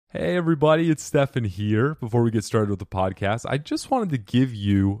Hey everybody, it's Stefan here. Before we get started with the podcast, I just wanted to give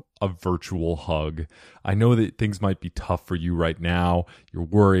you a virtual hug. I know that things might be tough for you right now. You're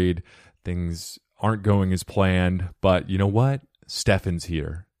worried, things aren't going as planned, but you know what? Stefan's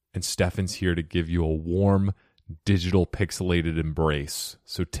here, and Stefan's here to give you a warm, digital pixelated embrace.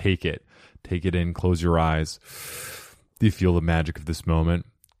 So take it in, close your eyes. Do you feel the magic of this moment?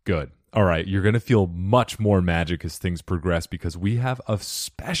 Good. All right, you're going to feel much more magic as things progress because we have a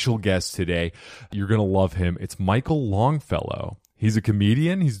special guest today. You're going to love him. It's Michael Longfellow. He's a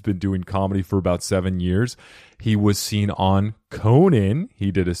comedian. He's been doing comedy for about 7 years. He was seen on Conan.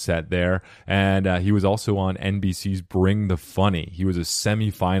 He did a set there. And he was also on NBC's Bring the Funny. He was a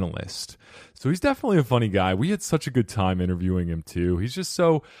semi-finalist. So he's definitely a funny guy. We had such a good time interviewing him, too. He's just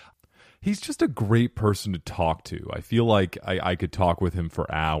a great person to talk to. I feel like I could talk with him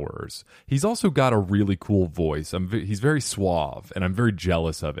for hours. He's also got a really cool voice. He's very suave, and I'm very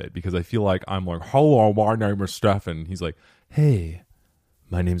jealous of it because I feel like I'm like, hello, my name is Stefan. He's like, hey,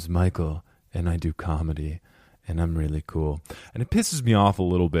 my name's Michael, and I do comedy, and I'm really cool. And it pisses me off a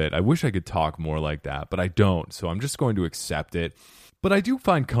little bit. I wish I could talk more like that, but I don't, so I'm just going to accept it. But I do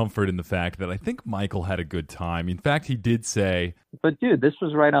find comfort in the fact that I think Michael had a good time. In fact, he did say... But dude, this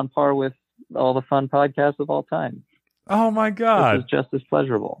was right on par with all the fun podcasts of all time. Oh my God. This is just as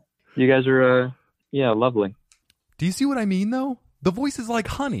pleasurable. You guys are, lovely. Do you see what I mean, though? The voice is like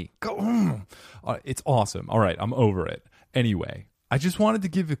honey. It's awesome. All right, I'm over it. Anyway, I just wanted to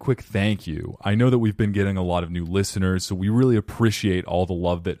give a quick thank you. I know that we've been getting a lot of new listeners, so we really appreciate all the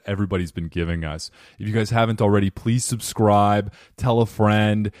love that everybody's been giving us. If you guys haven't already, please subscribe, tell a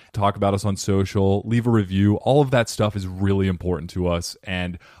friend, talk about us on social, leave a review. All of that stuff is really important to us,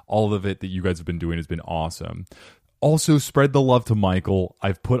 and all of it that you guys have been doing has been awesome. Also, spread the love to Michael.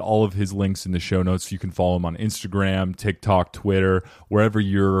 I've put all of his links in the show notes so you can follow him on Instagram, TikTok, Twitter, wherever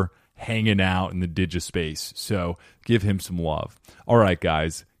you're hanging out in the digispace. So give him some love. All right,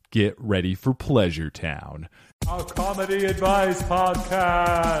 guys, get ready for Pleasure Town. A comedy advice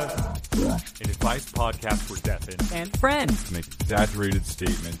podcast. An advice podcast for deaf and friends. To make exaggerated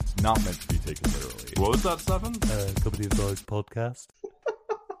statements not meant to be taken literally. What was that, Stefan? Comedy advice podcast.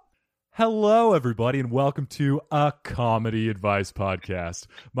 Hello, everybody, and welcome to A Comedy Advice Podcast.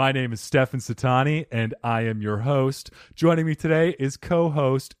 My name is Stefan Satani, and I am your host. Joining me today is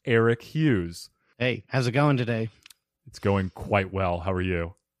co-host Eric Hughes. Hey, how's it going today? It's going quite well. How are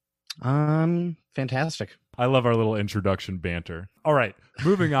you? Fantastic. I love our little introduction banter. All right,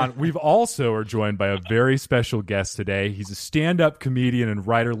 moving on. We've also are joined by a very special guest today. He's a stand-up comedian and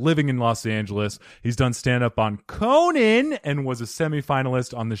writer living in Los Angeles. He's done stand-up on Conan and was a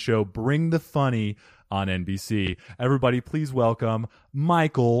semi-finalist on the show Bring the Funny on NBC. Everybody, please welcome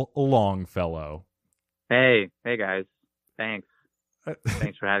Michael Longfellow. Hey guys. Thanks.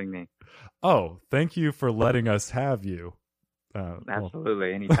 Thanks for having me. Oh, thank you for letting us have you.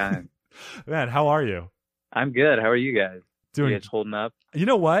 Absolutely, anytime. Man, how are you? I'm good. How are you guys? Doing. You guys holding up? You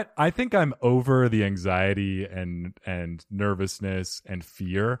know what? I think I'm over the anxiety and nervousness and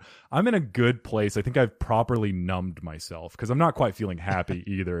fear. I'm in a good place. I think I've properly numbed myself because I'm not quite feeling happy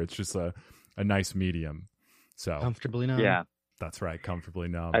either. It's just a nice medium. So comfortably numb. Yeah, that's right. Comfortably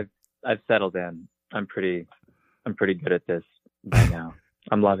numb. I've settled in. I'm pretty good at this by now.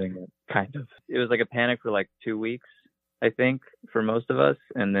 I'm loving it. Kind of. It was like a panic for like 2 weeks, I think, for most of us,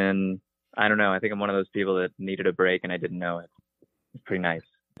 and then. I don't know. I think I'm one of those people that needed a break and I didn't know it. It's pretty nice.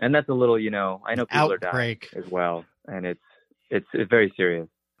 And that's a little, I know people are dying as well. And it's very serious.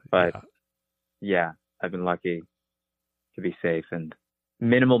 But yeah, I've been lucky to be safe and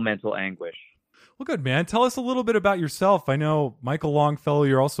minimal mental anguish. Well, good, man. Tell us a little bit about yourself. I know, Michael Longfellow,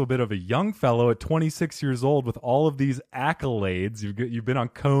 you're also a bit of a young fellow at 26 years old with all of these accolades. You've been on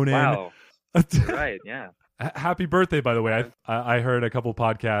Conan. Wow. Right, yeah. Happy birthday, by the way. I heard a couple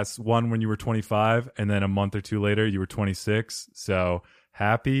podcasts, one when you were 25, and then a month or two later, you were 26. So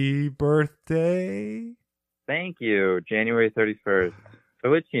happy birthday. Thank you. January 31st.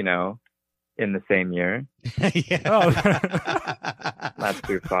 So it's, in the same year. Yeah. Oh. Not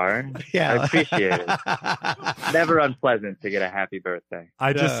too far. Yeah. I appreciate it. Never unpleasant to get a happy birthday.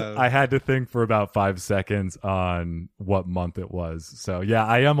 I had to think for about 5 seconds on what month it was. So yeah,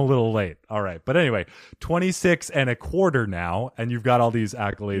 I am a little late. All right. But anyway, 26 and a quarter now, and you've got all these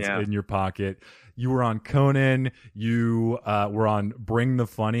accolades in your pocket. You were on Conan. You were on Bring the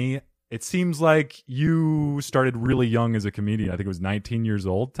Funny. It seems like you started really young as a comedian. I think it was 19 years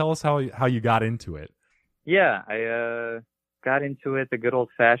old. Tell us how you got into it. Yeah, I got into it the good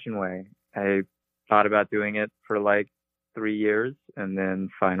old-fashioned way. I thought about doing it for like 3 years and then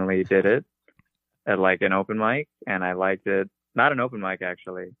finally did it at like an open mic, and I liked it not an open mic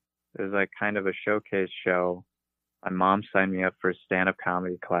actually. It was like kind of a showcase show. My mom signed me up for a stand-up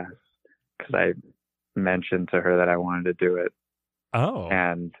comedy class because I mentioned to her that I wanted to do it. Oh.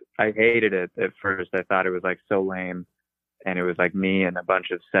 And I hated it at first. I thought it was like so lame. And it was like me and a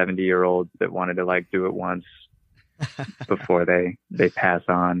bunch of 70-year-olds that wanted to like do it once before they pass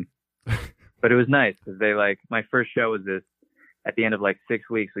on. But it was nice because they like, my first show was this, at the end of like 6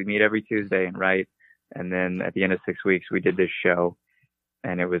 weeks, we meet every Tuesday and write. And then at the end of 6 weeks, we did this show.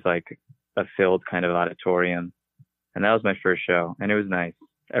 And it was like a filled kind of auditorium. And that was my first show. And it was nice.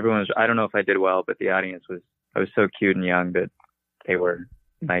 Everyone was, I don't know if I did well, but the audience was, I was so cute and young that they were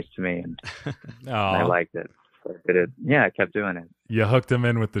nice to me. And, and I liked it. So I did it. Yeah, I kept doing it. You hooked them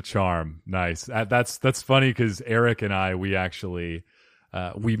in with the charm. Nice. That's funny because Eric and I, we actually,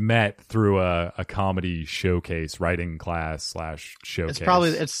 we met through a comedy showcase, writing class / showcase.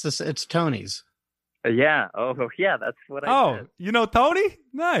 It's Tony's. Yeah. Oh, yeah. That's what I said. You know Tony?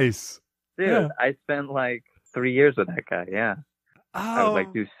 Nice. Dude, yeah. I spent like 3 years with that guy. Yeah. Oh. I would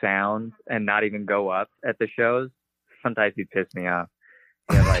like do sound and not even go up at the shows. Sometimes he'd piss me off.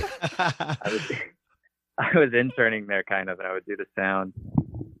 Yeah, like I was interning there kind of, and I would do the sound.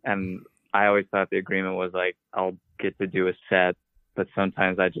 And I always thought the agreement was like, I'll get to do a set, but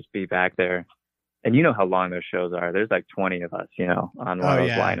sometimes I'd just be back there. And you know how long those shows are. There's like 20 of us, you know, on one of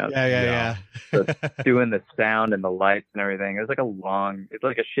those lineups. Yeah. So doing the sound and the lights and everything. It was like it's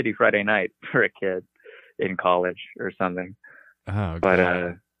like a shitty Friday night for a kid in college or something. Oh,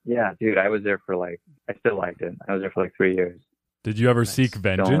 but yeah, dude, I was there for like, I still liked it. I was there for like 3 years. Did you ever seek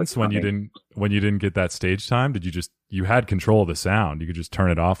vengeance when you didn't get that stage time? Did you had control of the sound? You could just turn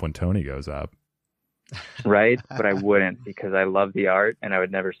it off when Tony goes up. Right, but I wouldn't because I love the art and I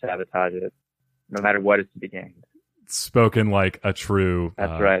would never sabotage it, no matter what is to be gained. Spoken like a true.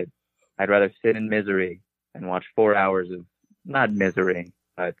 That's right. I'd rather sit in misery and watch 4 hours of not misery,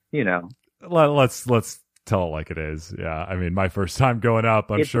 but you know. Let's tell it like it is. Yeah, I mean, my first time going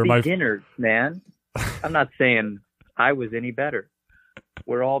up, it's sure beginners, man. I'm not saying I was any better.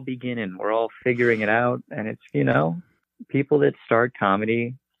 We're all beginning. We're all figuring it out, and it's, you know, people that start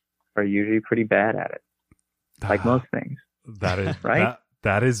comedy are usually pretty bad at it, like most things. That is right.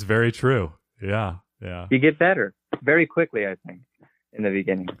 That is very true. Yeah. You get better very quickly, I think, in the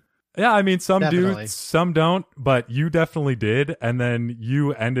beginning. Yeah, I mean, some Definitely. do, some don't, but you definitely did. And then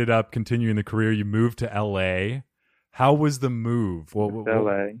you ended up continuing the career. You moved to LA. How was the move? What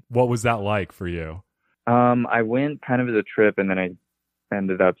was that like for you? I went kind of as a trip, and then I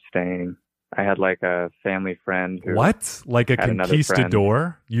ended up staying. I had like a family friend who like a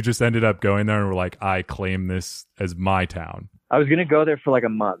conquistador? You just ended up going there and were like, I claim this as my town. I was going to go there for like a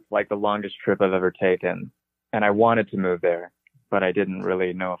month, like the longest trip I've ever taken. And I wanted to move there, but I didn't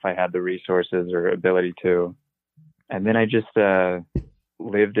really know if I had the resources or ability to. And then I just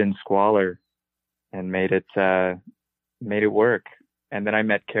lived in squalor and made it work. And then I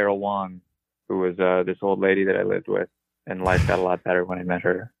met Carol Wong, who was this old lady that I lived with, and life got a lot better when I met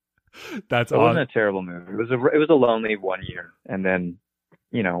her. It wasn't a terrible move. It was a lonely 1 year, and then,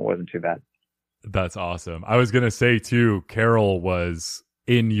 you know, it wasn't too bad. That's awesome. I was gonna say too, Carol was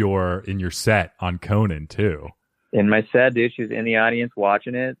in your set on Conan too. In my set, dude, she was in the audience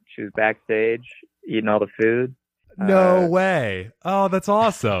watching it. She was backstage eating all the food. No way! Oh, that's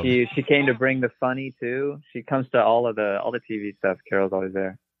awesome. She came to bring the funny too. She comes to all the TV stuff. Carol's always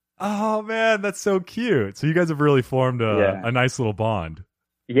there. Oh man, that's so cute. So you guys have really formed a nice little bond.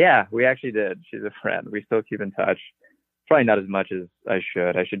 Yeah, we actually did. She's a friend. We still keep in touch. Probably not as much as I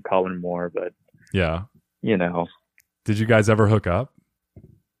should. I should call her more, but yeah, you know. Did you guys ever hook up?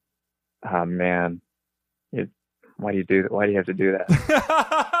 Oh man, why do you have to do that?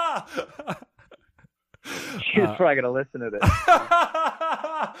 She's probably gonna listen to this.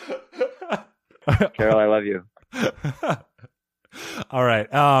 Carol, I love you. All right.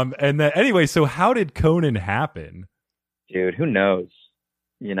 And then anyway, so how did Conan happen? Dude, who knows?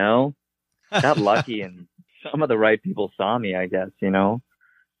 You know, got lucky and some of the right people saw me, I guess, you know.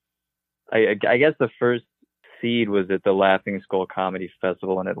 I guess the first seed was at the Laughing Skull Comedy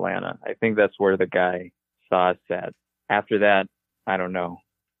Festival in Atlanta. I think that's where the guy saw us at. After that, I don't know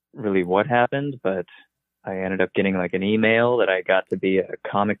really what happened, but I ended up getting like an email that I got to be a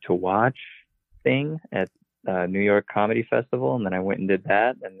comic to watch thing at New York Comedy Festival, and then I went and did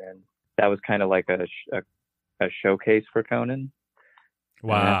that, and then that was kind of like a showcase for Conan.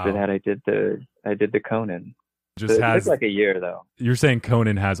 Wow! And after that, I did the Conan. It took like a year though. You're saying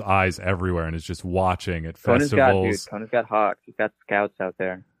Conan has eyes everywhere and is just watching at festivals. Conan's got hawks. He's got scouts out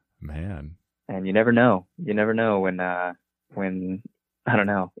there. Man. And you never know. You never know when I don't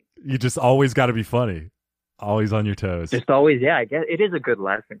know. You just always got to be funny. Always on your toes. Just always, yeah, I guess it is a good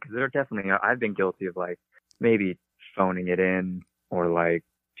lesson because there are definitely, I've been guilty of like maybe phoning it in or like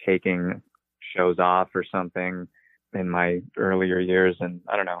taking shows off or something in my earlier years. And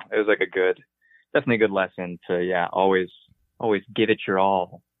I don't know, it was like definitely a good lesson to, yeah, always give it your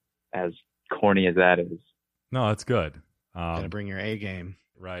all, as corny as that is. No, that's good. Gotta bring your A game.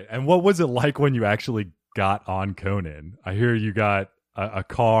 Right. And what was it like when you actually got on Conan? I hear you got a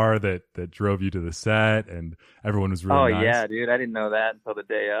car that drove you to the set and everyone was really nice. Yeah, dude. I didn't know that until the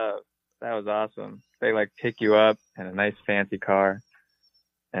day of. That was awesome. They like pick you up in a nice fancy car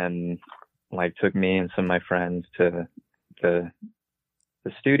and like took me and some of my friends to the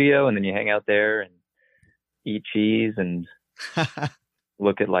studio, and then you hang out there and eat cheese and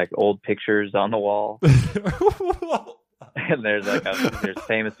look at like old pictures on the wall. And there's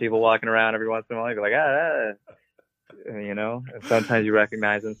famous people walking around every once in a while. You're like, you know, sometimes you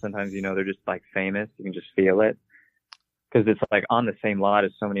recognize them. Sometimes, you know, they're just like famous. You can just feel it because it's like on the same lot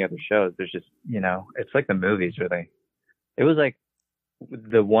as so many other shows. There's just, you know, it's like the movies really. It was like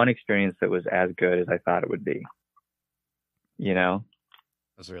the one experience that was as good as I thought it would be, you know?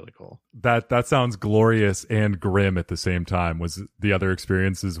 That's really cool. That sounds glorious and grim at the same time. Was the other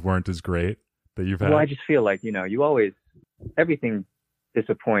experiences weren't as great that you've had? Well, I just feel like, you know, everything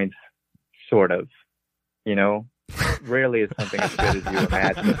disappoints sort of, you know? Rarely is something as good as you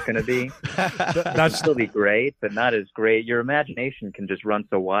imagine it's going to be. That's still be great, but not as great. Your imagination can just run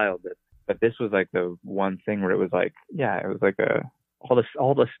so wild. But this was like the one thing where it was like, yeah, it was like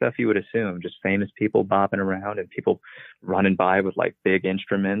all the stuff you would assume, just famous people bopping around and people running by with like big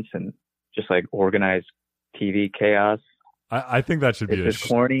instruments and just like organized TV chaos. I think that should be as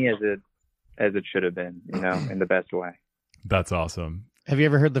corny as it should have been, you know, in the best way. That's awesome. Have you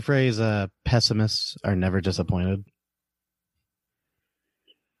ever heard the phrase, pessimists are never disappointed?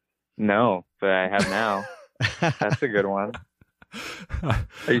 No, but I have now. That's a good one.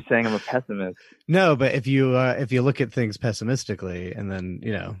 Are you saying I'm a pessimist? No, but if you look at things pessimistically and then,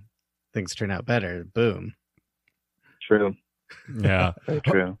 you know, things turn out better, boom. True. Yeah. Very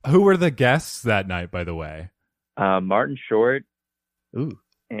true. Who were the guests that night, by the way? Martin Short. Ooh.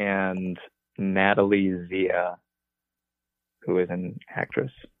 And Natalie Zia, who is an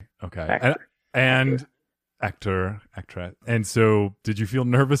actress. Okay. And actress. And so did you feel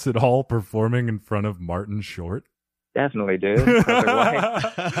nervous at all performing in front of Martin Short? Definitely, dude. I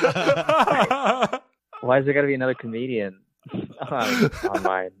was like, why is there got to be another comedian on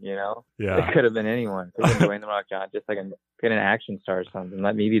mine, you know? Yeah. It could have been anyone. It could have been Dwayne The Rock Johnson. Just like get an action star or something.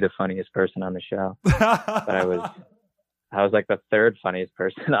 Let me be the funniest person on the show. But I was like the third funniest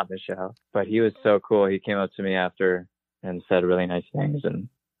person on the show. But he was so cool. He came up to me after and said really nice things, and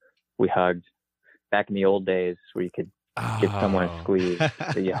we hugged. Back in the old days where you could give someone a squeeze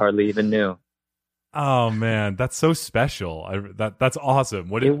that you hardly even knew. Oh man, that's so special. That's awesome.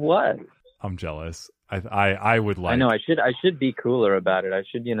 It was. I'm jealous. I would like. I know. I should be cooler about it. I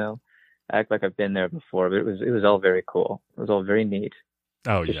should, you know, act like I've been there before. But it was all very cool. It was all very neat.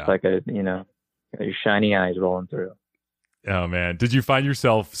 Oh just yeah. Like your shiny eyes rolling through. Oh man, did you find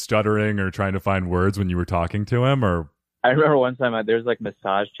yourself stuttering or trying to find words when you were talking to him, or? I remember one time there's like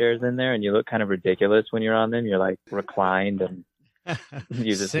massage chairs in there, and you look kind of ridiculous when you're on them. You're like reclined, and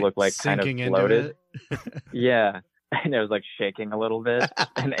you just look like kind of bloated. Yeah, and it was like shaking a little bit.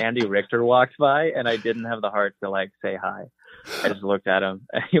 And Andy Richter walked by, and I didn't have the heart to like say hi. I just looked at him,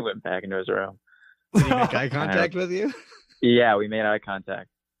 and he went back into his room. Did he make eye contact with you? Yeah, we made eye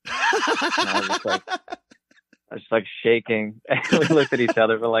contact. And I was just like shaking, and we looked at each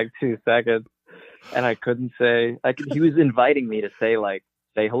other for like 2 seconds. And I couldn't say. He was inviting me to say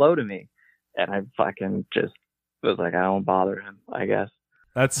hello to me, and I fucking just was like, I don't bother him, I guess.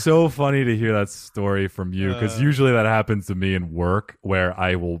 That's so funny to hear that story from you, because usually that happens to me in work, where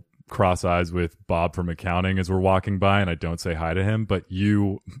I will cross eyes with Bob from accounting as we're walking by, and I don't say hi to him. But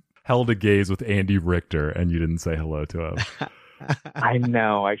you held a gaze with Andy Richter, and you didn't say hello to him. I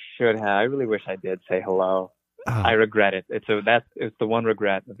know. I should have. I really wish I did say hello. I regret it. It's the one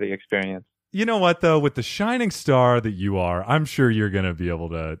regret of the experience. You know what, though? With the shining star that you are, I'm sure you're going to be able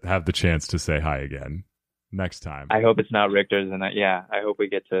to have the chance to say hi again next time. I hope it's not Richter's. And I hope we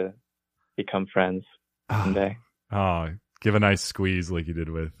get to become friends someday. Oh, give a nice squeeze like you did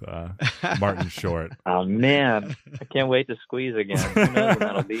with Martin Short. Oh, man. I can't wait to squeeze again. Who knows when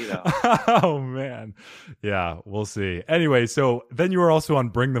that'll be, though. Oh, man. Yeah, we'll see. Anyway, so then you were also on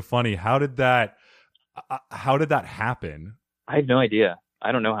Bring the Funny. How did that happen? I have no idea.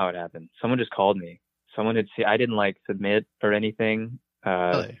 I don't know how it happened. Someone just called me. Someone had seen, I didn't submit or anything,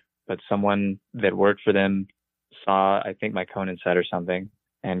 Really? But someone that worked for them saw, I think, my Conan set or something,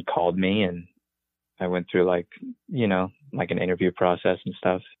 and called me, and I went through like an interview process and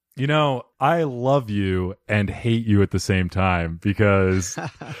stuff. I love you and hate you at the same time because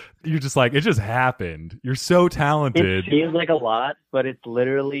you're just like, it just happened. You're so talented. It seems like a lot, but it's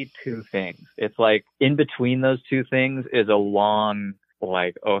literally two things. It's like in between those two things is a long,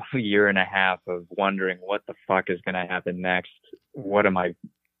 like, year and a half of wondering what the fuck is going to happen next. What am I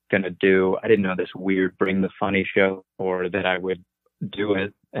going to do? I didn't know this weird Bring the Funny show or that I would do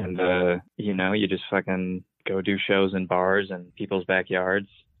it. And, you just fucking go do shows in bars and people's backyards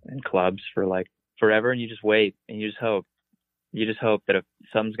and clubs for like forever, and you just wait and you just hope that if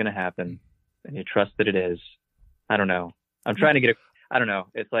something's going to happen and you trust that it is. I don't know. I'm trying to I don't know.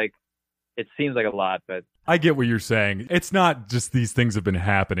 It's like, it seems like a lot, but I get what you're saying. It's not just these things have been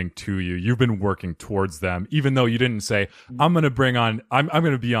happening to you. You've been working towards them, even though you didn't say, I'm going to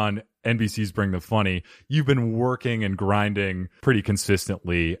be on NBC's Bring the Funny. You've been working and grinding pretty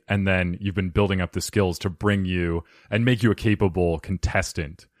consistently, and then you've been building up the skills to bring you and make you a capable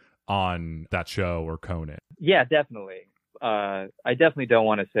contestant on that show or Conan. Yeah, definitely. I definitely don't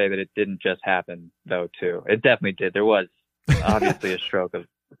want to say that it didn't just happen, though, too. It definitely did. There was obviously a stroke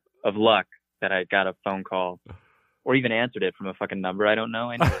of luck that I got a phone call or even answered it from a fucking number I don't know.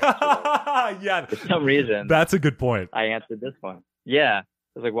 Anyway, yeah. For some reason. That's a good point. I answered this one. Yeah.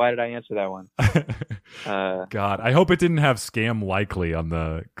 I was like, why did I answer that one? God, I hope it didn't have scam likely on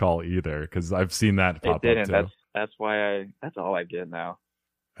the call either, because I've seen that pop it up didn't. too. That's why that's all I get now.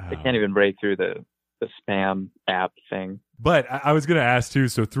 I can't even break through the spam app thing. But I was going to ask too,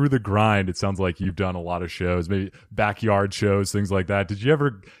 so through the grind, it sounds like you've done a lot of shows, maybe backyard shows, things like that. Did you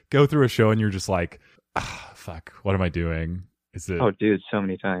ever go through a show and you're just like, fuck, what am I doing? Oh, dude, so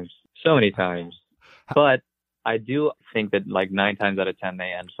many times. But I do think that like 9 times out of 10,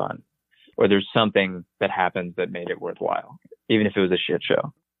 they end fun. Or there's something that happens that made it worthwhile. Even if it was a shit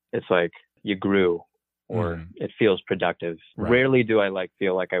show. It's like you grew or it feels productive. Right. Rarely do I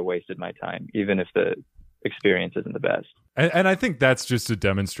feel like I wasted my time, even if the experience isn't the best. And I think that's just a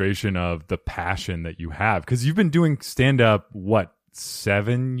demonstration of the passion that you have, because you've been doing stand-up,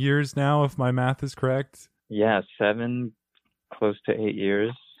 7 years now, if my math is correct? Yeah, 7, close to 8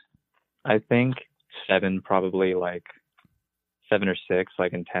 years, I think. 7, probably 7 or 6,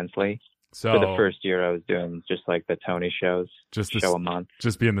 intensely. So for the first year, I was doing just the Tony shows, show a month.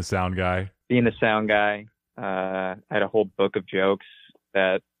 Just being the sound guy. I had a whole book of jokes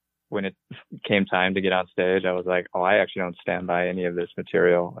that when it came time to get on stage, I was like, I actually don't stand by any of this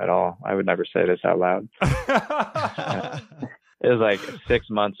material at all. I would never say this out loud. It was 6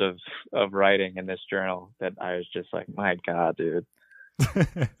 months of writing in this journal that I was just like, my God, dude.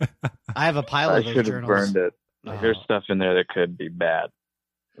 I have a pile of those should journals. have burned it. There's stuff in there that could be bad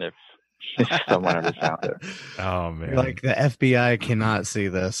if someone ever found it. Oh, man. You're like, the FBI cannot see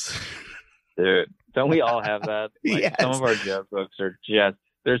this. Dude, don't we all have that? Yes. Some of our joke books are just,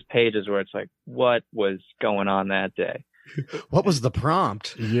 there's pages where it's what was going on that day? What was the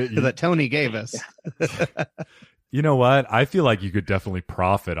prompt that Tony gave us? You know what? I feel like you could definitely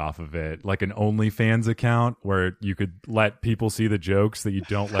profit off of it, like an OnlyFans account where you could let people see the jokes that you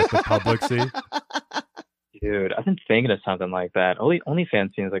don't let the public see. Dude, I've been thinking of something like that.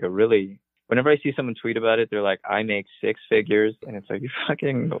 OnlyFans seems like a really... Whenever I see someone tweet about it, they're like, I make 6 figures. And it's like,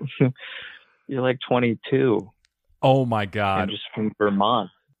 you're 22. Oh, my God. And just from Vermont.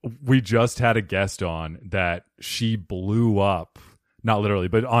 We just had a guest on that she blew up, not literally,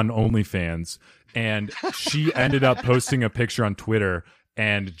 but on OnlyFans. And she ended up posting a picture on Twitter,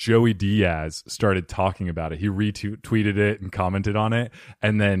 and Joey Diaz started talking about it. He retweeted it and commented on it.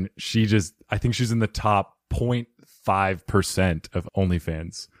 And then I think she's in the top 0.5% of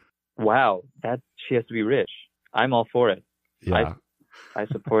OnlyFans. Wow. She has to be rich. I'm all for it. Yeah. I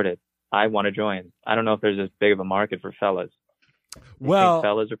support it. I want to join. I don't know if there's as big of a market for fellas. You think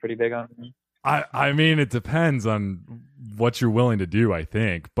fellas are pretty big on it? I mean, it depends on what you're willing to do, I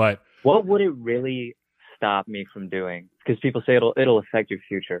think. But what would it really stop me from doing? Because people say it'll affect your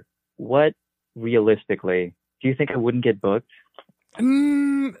future. What realistically, do you think I wouldn't get booked?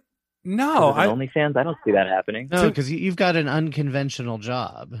 No. OnlyFans, I don't see that happening. No, because you've got an unconventional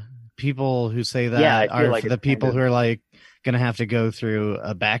job. People who say that are the people who are going to have to go through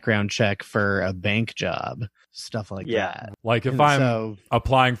a background check for a bank job, stuff like that. Like if I'm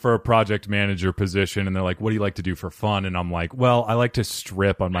applying for a project manager position and they're like, what do you like to do for fun? And I'm like, well, I like to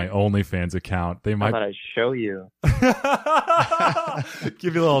strip on my OnlyFans account. They might... How about I show you?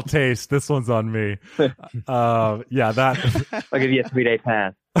 Give you a little taste. This one's on me. Yeah, that... I'll give you a 3-day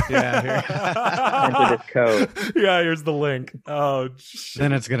pass. Yeah. Enter this code. Yeah, here's the link. Oh, shit.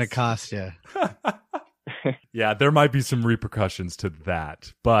 Then it's going to cost you. Yeah, there might be some repercussions to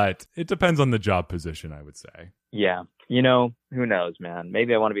that, but it depends on the job position, I would say. Yeah. You know, who knows, man?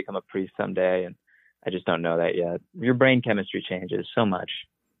 Maybe I want to become a priest someday, and I just don't know that yet. Your brain chemistry changes so much.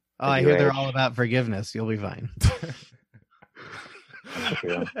 Oh, I hear they're all about forgiveness. You'll be fine.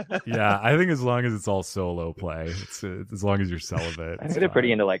 Yeah, I think as long as it's all solo play, it's as long as you're celibate. I think they're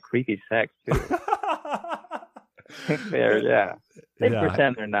pretty into like creepy sex too. They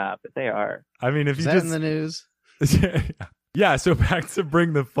pretend they're not, but they are. I mean, if Is you that just in the news? Yeah, so back to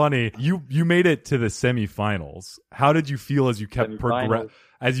Bring the Funny. You made it to the semifinals. How did you feel as you kept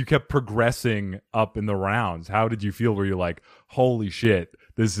progressing up in the rounds? How did you feel? Were you like, holy shit,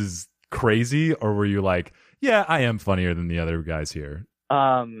 this is crazy? Or were you like, yeah, I am funnier than the other guys here?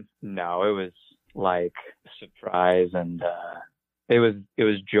 No, it was like surprise, and it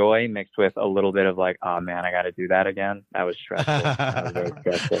was joy mixed with a little bit of like, oh man, I got to do that again. That was stressful. That was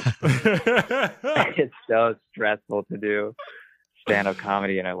very stressful. It's so stressful to do stand-up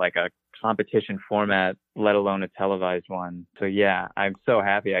comedy in a competition format, let alone a televised one. So yeah, I'm so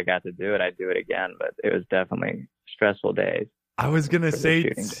happy I got to do it. I'd do it again, but it was definitely stressful days. I was going to say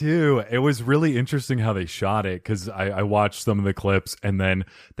too, it was really interesting how they shot it, because I watched some of the clips, and then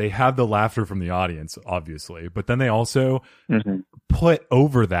they have the laughter from the audience, obviously, but then they also put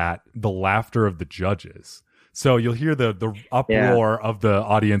over that the laughter of the judges. So you'll hear the uproar of the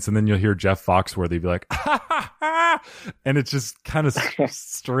audience, and then you'll hear Jeff Foxworthy be like, ha, ha, ha! And it's just kind of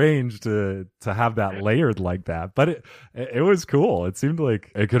strange to have that layered like that. But it was cool. It seemed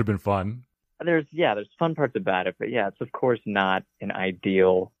like it could have been fun. There's fun parts about it, but yeah, it's of course not an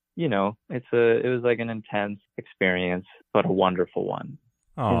ideal, it was like an intense experience, but a wonderful one.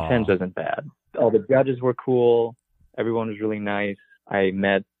 Aww. Intense isn't bad. All the judges were cool. Everyone was really nice. I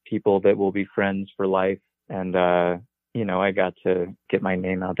met people that will be friends for life, and I got to get my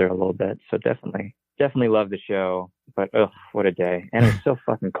name out there a little bit. So definitely loved the show, but what a day. And it was so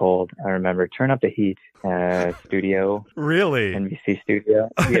fucking cold. I remember turn up the heat studio. Really? NBC studio.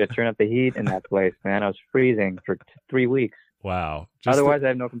 We had to turn up the heat in that place, man. I was freezing for 3 weeks. Wow. Otherwise, I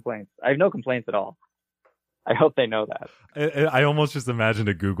have no complaints. I have no complaints at all. I hope they know that. I almost just imagined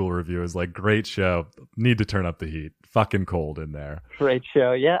a Google review as like, great show. Need to turn up the heat. Fucking cold in there. Great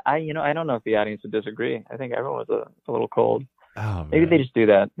show. Yeah. I don't know if the audience would disagree. I think everyone was a little cold. Oh, maybe they just do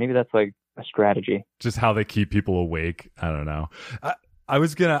that. Maybe that's like a strategy. Just how they keep people awake. I don't know. I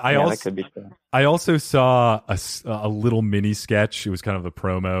also saw a little mini sketch. It was kind of a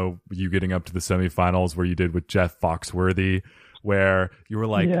promo, you getting up to the semifinals, where you did with Jeff Foxworthy, where you were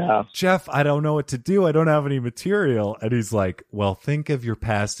like, Jeff, I don't know what to do. I don't have any material. And he's like, well, think of your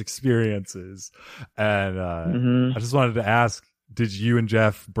past experiences. And I just wanted to ask, did you and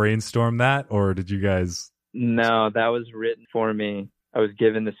Jeff brainstorm that, or did you guys? No, that was written for me. I was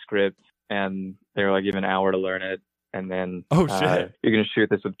given the script, and they were like, give an hour to learn it. And then, oh shit, you're going to shoot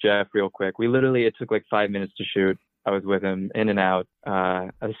this with Jeff real quick. It took like 5 minutes to shoot. I was with him in and out. I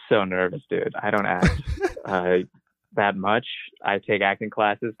was so nervous, dude. I don't act that much. I take acting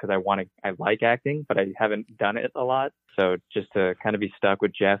classes because I like acting, but I haven't done it a lot. So just to kind of be stuck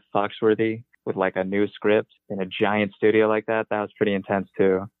with Jeff Foxworthy with like a new script in a giant studio like that was pretty intense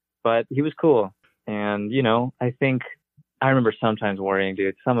too. But he was cool. And, I think I remember sometimes worrying,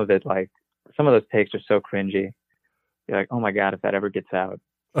 dude, some of those takes are so cringy. You're like, oh my God, if that ever gets out.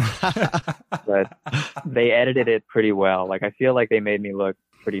 But they edited it pretty well. Like, I feel like they made me look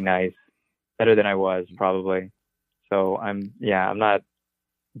pretty nice, better than I was probably. So I'm not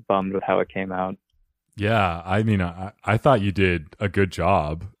bummed with how it came out. Yeah. I mean, I thought you did a good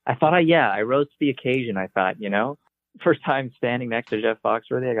job. I rose to the occasion. I thought, first time standing next to Jeff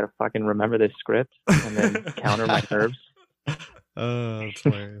Foxworthy, I got to fucking remember this script and then counter my nerves. That's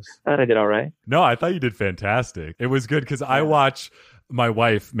hilarious. Thought I did all right. No, I thought you did fantastic. It was good because my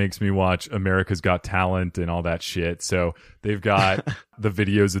wife makes me watch America's Got Talent and all that shit. So they've got the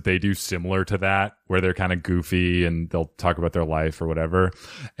videos that they do similar to that, where they're kind of goofy and they'll talk about their life or whatever.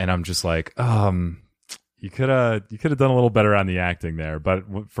 And I'm just like, you could have done a little better on the acting there. But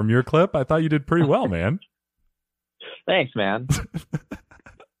from your clip, I thought you did pretty well, man. Thanks, man.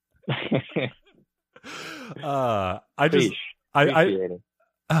 Oh,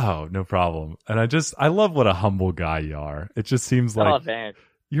 no problem. And I love what a humble guy you are. It just seems like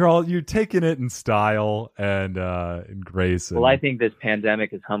you're taking it in style and in grace. Well, I think this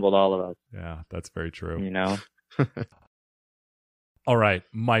pandemic has humbled all of us. Yeah, that's very true. All right,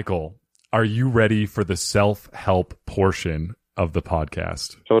 Michael, are you ready for the self-help portion of the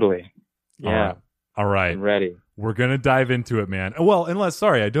podcast? Totally. Yeah. All right. I'm ready. We're going to dive into it, man. Well,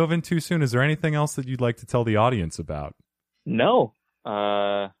 I dove in too soon. Is there anything else that you'd like to tell the audience about? No,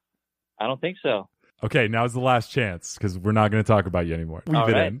 I don't think so. Okay, now's the last chance because we're not going to talk about you anymore. All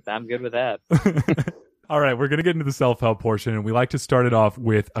right, I'm good with that. All right, we're going to get into the self-help portion, and we like to start it off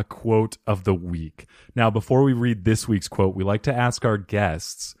with a quote of the week. Now, before we read this week's quote, we like to ask our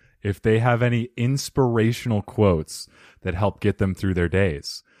guests if they have any inspirational quotes that help get them through their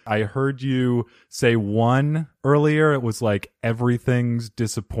days. I heard you say one earlier. It was like, everything's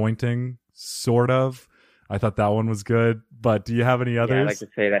disappointing, sort of. I thought that one was good, but do you have any others? Yeah, I like to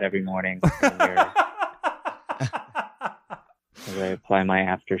say that every morning as I apply my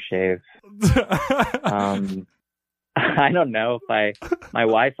aftershave. I don't know if my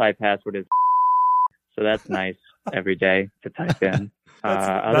Wi-Fi password is so that's nice every day to type in.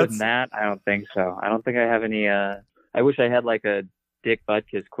 Other than that, I don't think so. I don't think I have any. I wish I had like a Dick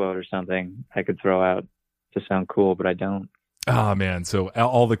Butkus quote or something I could throw out to sound cool, but I don't. Oh, man. So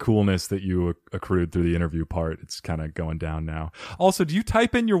all the coolness that you accrued through the interview part, it's kind of going down now. Also, do you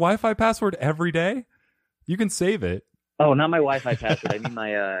type in your Wi-Fi password every day? You can save it. Oh, not my Wi-Fi password. I mean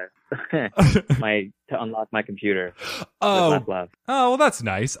my to unlock my computer. Oh, well, that's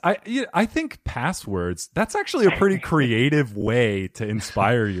nice. I think passwords, that's actually a pretty creative way to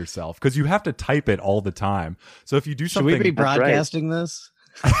inspire yourself because you have to type it all the time. So if you do something, should we be broadcasting this?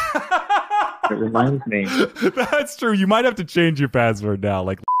 It reminds me. That's true. You might have to change your password now,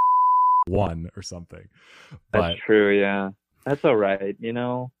 like 1 or something. That's true. Yeah, that's all right. You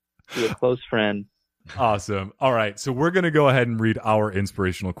know, be a close friend. Awesome. All right. So we're going to go ahead and read our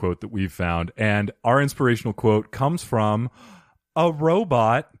inspirational quote that we've found. And our inspirational quote comes from a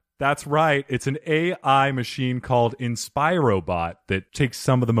robot. That's right. It's an AI machine called InspiroBot that takes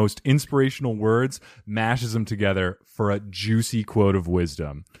some of the most inspirational words, mashes them together for a juicy quote of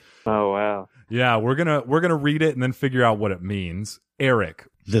wisdom. Oh, wow. Yeah, we're going to read it and then figure out what it means. Eric.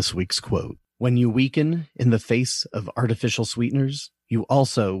 This week's quote. When you weaken in the face of artificial sweeteners, you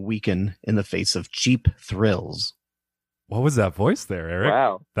also weaken in the face of cheap thrills. What was that voice there, Eric?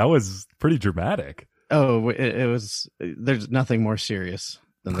 Wow. That was pretty dramatic. Oh, it was. There's nothing more serious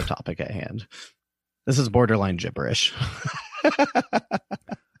than the topic at hand. This is borderline gibberish.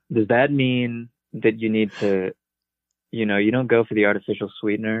 Does that mean that you need to, you don't go for the artificial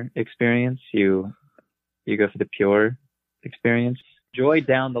sweetener experience? You go for the pure experience? Joy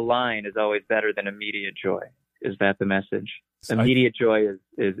down the line is always better than immediate joy. Is that the message? Immediate joy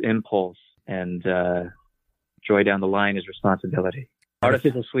is impulse, and joy down the line is responsibility.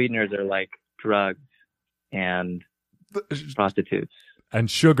 Artificial sweeteners are like drugs and prostitutes. And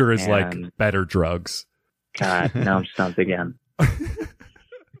sugar is like better drugs. God, now I'm stumped again.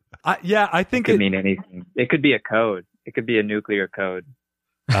 I think it could mean anything. It could be a code. It could be a nuclear code.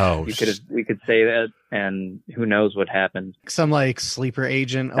 Oh, we could say that, and who knows what happened? Some like sleeper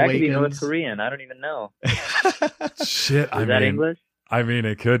agent that awakens. Could be North Korean. I don't even know. Shit, is that English? I mean,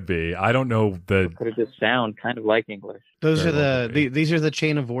 it could be. I don't know the. Could it just sound kind of like English? Those are these are the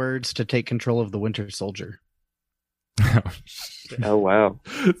chain of words to take control of the Winter Soldier. Oh wow.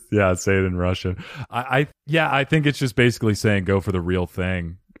 Yeah, say it in Russian. I think it's just basically saying go for the real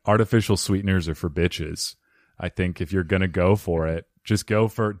thing. Artificial sweeteners are for bitches. I think if you're gonna go for it, just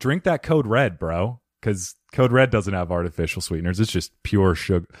drink that Code Red, bro. Because Code Red doesn't have artificial sweeteners. It's just pure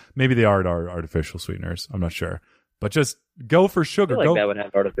sugar. Maybe they are artificial sweeteners. I'm not sure. But just go for sugar. I feel like that would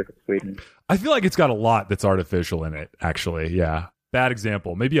have artificial sweeteners. I feel like it's got a lot that's artificial in it, actually. Yeah. Bad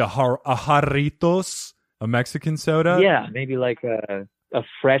example. Maybe a Jarritos, a Mexican soda. Yeah, maybe like a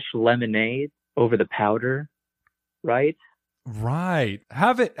fresh lemonade over the powder, right? Right.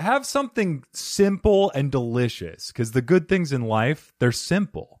 Have something simple and delicious, because the good things in life, they're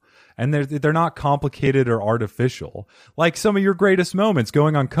simple and they're not complicated or artificial. Like some of your greatest moments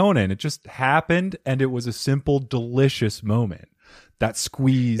going on Conan, it just happened and it was a simple, delicious moment. That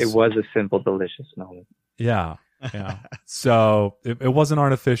squeeze. It was a simple, delicious moment. Yeah. Yeah. So it wasn't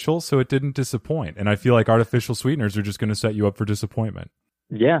artificial, so it didn't disappoint. And I feel like artificial sweeteners are just going to set you up for disappointment.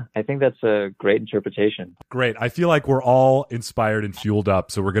 Yeah, I think that's a great interpretation. Great. I feel like we're all inspired and fueled up.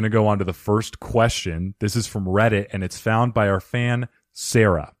 So we're going to go on to the first question. This is from Reddit, and it's found by our fan,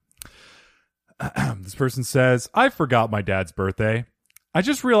 Sarah. This person says, I forgot my dad's birthday. I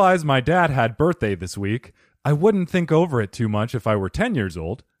just realized my dad had birthday this week. I wouldn't think over it too much if I were 10 years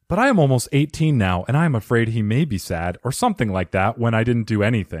old, but I am almost 18 now, and I am afraid he may be sad or something like that when I didn't do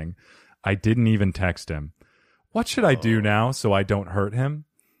anything. I didn't even text him. What should I do now so I don't hurt him?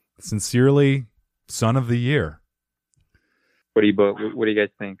 Sincerely, Son of the Year. What do you guys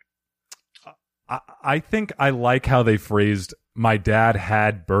think? I think I like how they phrased, my dad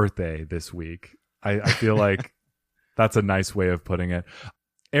had birthday this week. I feel like that's a nice way of putting it.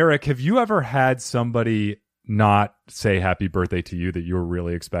 Eric, have you ever had somebody not say happy birthday to you that you were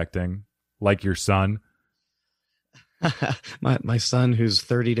really expecting? like your son? my son who's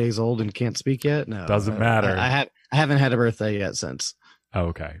 30 days old and can't speak yet? No. Doesn't matter. I haven't had a birthday yet since.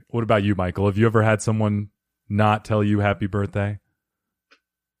 Okay. What about you, Michael? Have you ever had someone not tell you happy birthday?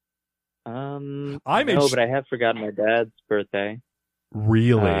 No, but I have forgotten my dad's birthday.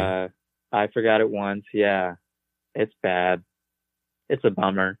 Really? I forgot it once. Yeah. It's bad. It's a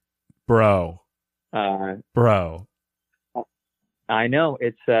bummer. Bro. I know.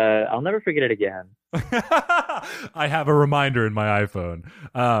 It's I'll never forget it again. I have a reminder in my iPhone.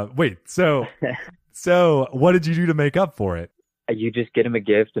 Wait, so what did you do to make up for it? You just get him a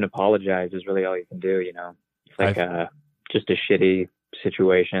gift and apologize is really all you can do, you know. It's like just a shitty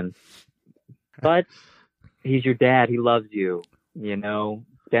situation. But he's your dad. He loves you, you know.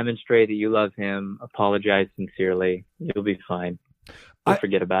 Demonstrate that you love him. Apologize sincerely. You'll be fine. You'll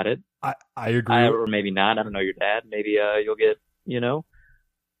forget about it. I agree. Or maybe not. I don't know your dad. Maybe you'll get, you know,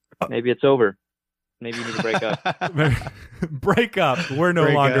 maybe it's over. Maybe you need to break up. Break up. We're no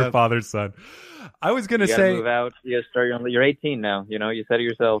longer father son. I was gonna say, move out. You gotta start you're 18 now. You know, you said it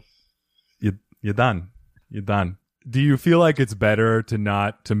yourself. You're done. You're done. Do you feel like it's better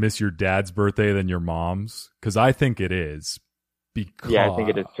to miss your dad's birthday than your mom's? Because I think it is. Yeah, I think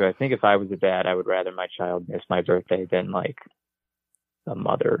it is too. I think if I was a dad, I would rather my child miss my birthday than like a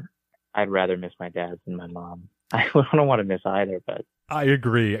mother. I'd rather miss my dad than my mom. I don't want to miss either, but I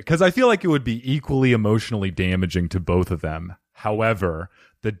agree, because I feel like it would be equally emotionally damaging to both of them. However,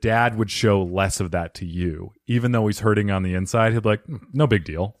 the dad would show less of that to you, even though he's hurting on the inside. He'd be like, "No big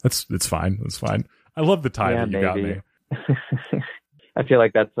deal. It's fine. It's fine." I love the tie that you got me. I feel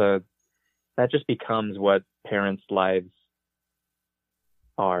like that just becomes what parents' lives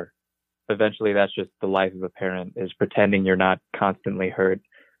are. Eventually, that's just the life of a parent, is pretending you're not constantly hurt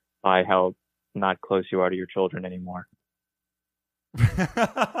by how not close you are to your children anymore. Is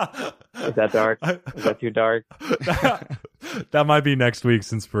that dark? Is that too dark? That might be next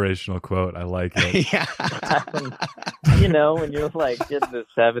week's inspirational quote. I like it. Yeah. You know, when you're like getting to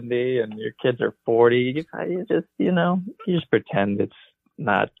 70 and your kids are 40, you just pretend it's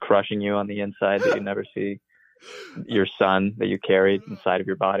not crushing you on the inside, that you never see your son that you carried inside of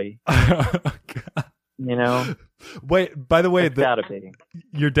your body. You know? Wait, by the way,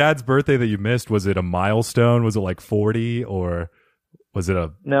 your dad's birthday that you missed, was it a milestone? Was it like 40, or was it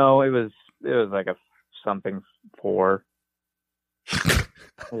a... No, it was like a something 4.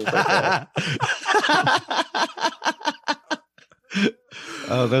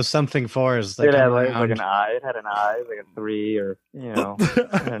 Oh, those something 4s. It had like an eye. It had an eye. It was like a 3, or, you know,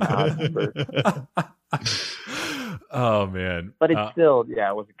 an odd number. Oh, man. But it's still, it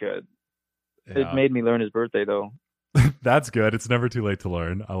was good. Yeah. It made me learn his birthday, though. That's good. It's never too late to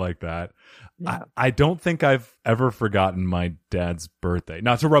learn. I like that. Yeah. I don't think I've ever forgotten my dad's birthday.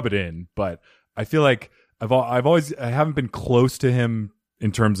 Not to rub it in, but I feel like I haven't been close to him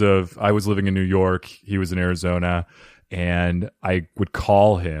in terms of, I was living in New York, he was in Arizona, and I would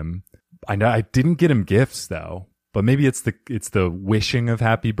call him. I know I didn't get him gifts though, but maybe it's the wishing of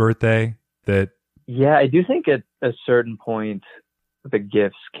happy birthday that. Yeah, I do think at a certain point the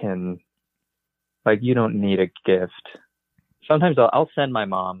gifts can, like, you don't need a gift. Sometimes I'll send my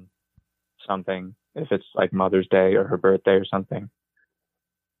mom something if it's like Mother's Day or her birthday or something.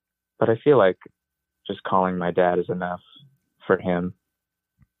 But I feel like just calling my dad is enough for him.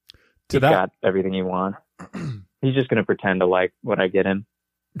 He's got everything he wants. He's just going to pretend to like what I get him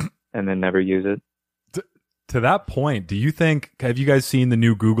and then never use it. To that point, have you guys seen the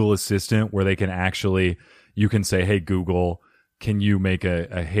new Google Assistant where you can say, "Hey, Google, can you make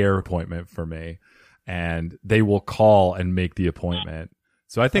a hair appointment for me?" And they will call and make the appointment.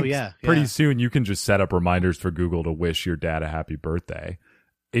 So I think pretty soon you can just set up reminders for Google to wish your dad a happy birthday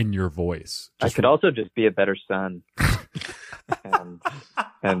in your voice. I could also just be a better son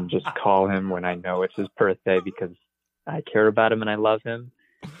and just call him when I know it's his birthday, because I care about him and I love him,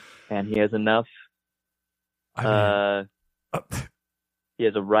 and he has enough. He has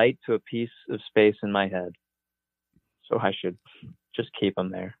a right to a piece of space in my head, so I should just keep him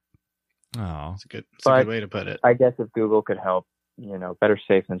there. Oh, it's a good way to put it. I guess if Google could help, better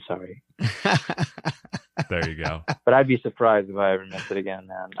safe than sorry. There you go. But I'd be surprised if I ever miss it again,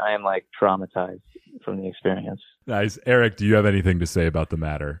 man. I am like traumatized from the experience. Nice. Eric, do you have anything to say about the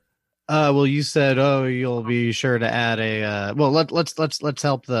matter? Well, you said, you'll be sure to add a. Well, let's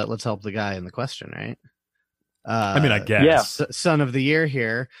help the guy in the question, right? I guess. Yeah. Son of the year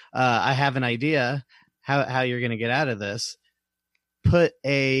here. I have an idea how you're going to get out of this. Put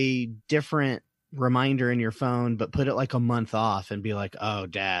a different reminder in your phone, but put it like a month off and be like, "Oh,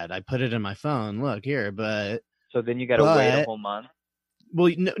 Dad, I put it in my phone. Look here." But so then you got to wait a whole month.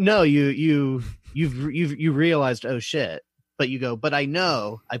 Well, no, you realized, oh shit, but you go, but I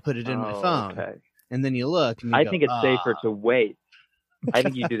know I put it in my phone, okay. And then you look. And you I go, think it's safer to wait. I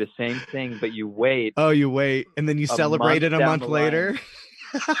think you do the same thing, but you wait. Oh, you wait, and then you celebrate it a month later.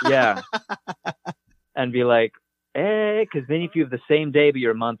 Yeah, and be like, because then if you have the same day but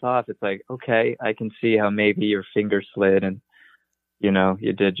you're a month off, it's like, okay, I can see how maybe your finger slid and you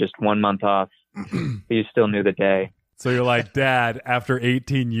did just 1 month off, but you still knew the day. So you're like, Dad, after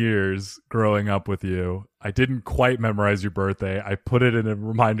 18 years growing up with you, I didn't quite memorize your birthday. I put it in a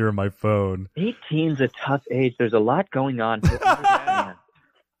reminder in my phone. 18's a tough age. There's a lot going on.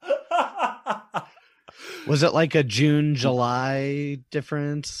 Was it like a June, July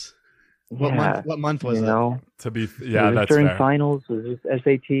difference? Yeah. What month was it? That's during fair. Finals. Was this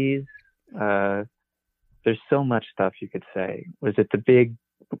SATs? There's so much stuff you could say. Was it the big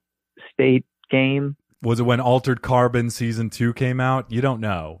state game? Was it when Altered Carbon season 2 came out? You don't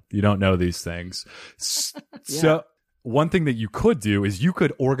know. You don't know these things. So one thing that you could do is you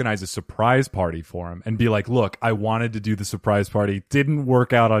could organize a surprise party for him and be like, look, I wanted to do the surprise party. Didn't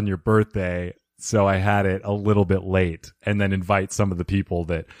work out on your birthday, so I had it a little bit late. And then invite some of the people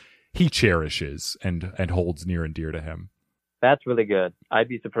that he cherishes and holds near and dear to him. That's really good. I'd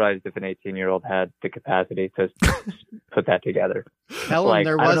be surprised if an 18-year-old had the capacity to put that together. Tell him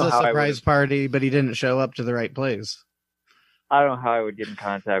there was a surprise party, but he didn't show up to the right place. I don't know how I would get in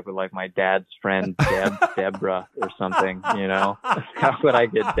contact with like my dad's friend, Deborah, or something. How would I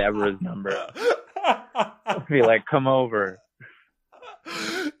get Deborah's number? I'd be like, come over.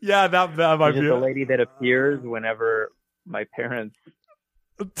 Yeah, that might be the lady that appears whenever my parents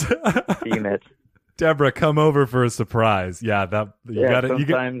deem it. Deborah, come over for a surprise. Yeah,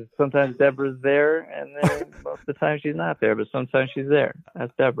 sometimes Deborah's there, and then most of the time she's not there, but sometimes she's there.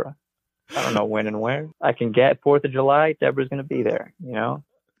 That's Deborah. I don't know when and where. I can get 4th of July. Deborah's going to be there.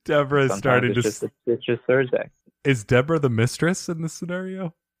 Deborah is starting it's just Thursday. Is Deborah the mistress in this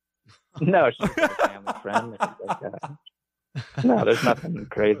scenario? No, she's a family friend. No, there's nothing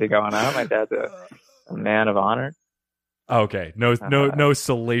crazy going on. My dad's a man of honor. Okay, no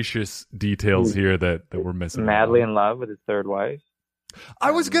salacious details here that we're missing. Madly in love with his third wife.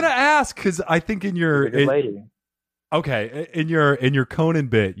 I was gonna ask because I think in your lady. Okay, in your Conan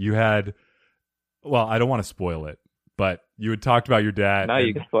bit, you had. Well, I don't want to spoil it, but you had talked about your dad. No,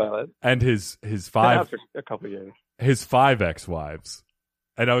 you can spoil it. And his 5 for a couple of years. His 5 ex-wives,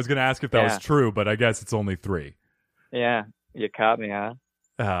 and I was gonna ask if that was true, but I guess it's only 3. Yeah, you caught me, huh?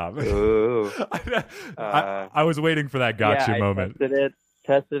 Ooh. I was waiting for that gotcha moment.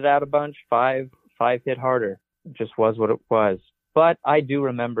 Tested it out a bunch. 5 hit harder. It just was what it was. But I do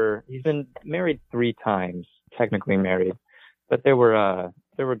remember he's been married 3 times, technically married. But there were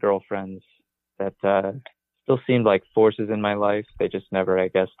girlfriends that still seemed like forces in my life. They just never, I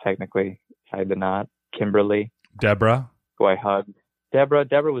guess, technically tied the knot. Kimberly. Deborah. Who I hugged.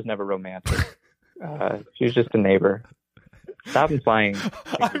 Deborah was never romantic. She was just a neighbor. Stop implying.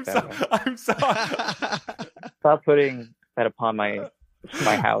 I'm sorry. Stop putting that upon my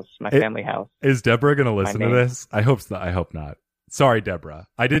house, my family house. Is Deborah going to listen to this? I hope not. I hope not. Sorry, Deborah.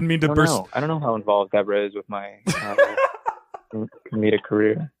 I didn't mean to burst. I don't know how involved Deborah is with my comedic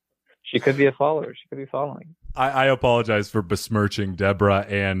career. She could be a follower. She could be following. I apologize for besmirching Deborah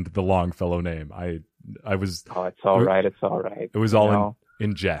and the Longfellow name. I was. Oh, it's all right. It's all right. It was all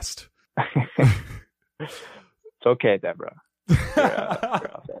in jest. It's okay, Deborah. You're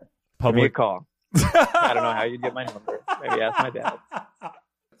out there. Give me a call. I don't know how you'd get my number. Maybe ask my dad.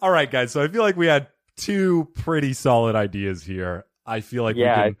 All right, guys. So I feel like we had 2 pretty solid ideas here. I feel like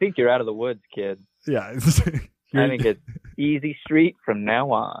I think you're out of the woods, kid. Yeah. I think it's easy street from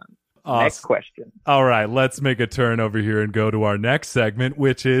now on. Awesome. Next question. All right, let's make a turn over here and go to our next segment,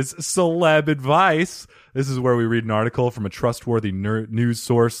 which is Celeb Advice. This is where we read an article from a trustworthy news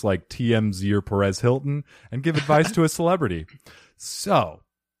source like TMZ or Perez Hilton and give advice to a celebrity. So,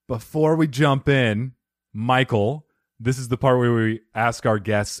 before we jump in, Michael, this is the part where we ask our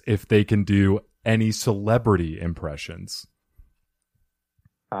guests if they can do any celebrity impressions.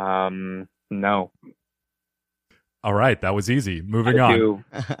 No. All right, that was easy. Moving on.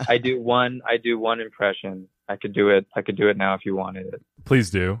 I do one impression. I could do it now if you wanted it. Please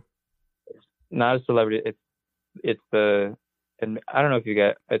do. It's not a celebrity. It's the, and I don't know if you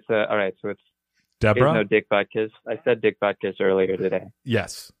get. All right. So it's Deborah. No, Dick Butkus. I said Dick Butkus earlier today.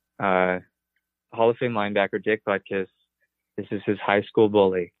 Yes. Hall of Fame linebacker Dick Butkus. This is his high school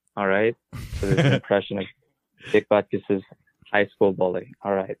bully. All right. So there's an impression of Dick Butkus's high school bully.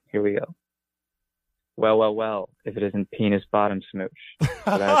 All right. Here we go. Well, if it isn't penis bottom smooch. So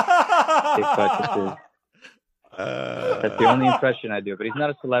that's Dick Butkus's That's the only impression I do. But he's not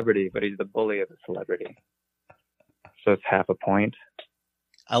a celebrity, but he's the bully of a celebrity. So it's half a point.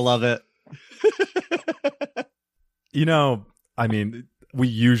 I love it. I mean, we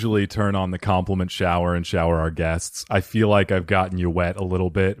usually turn on the compliment shower and shower our guests. I feel like I've gotten you wet a little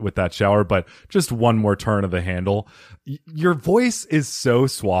bit with that shower, but just one more turn of the handle. Your voice is so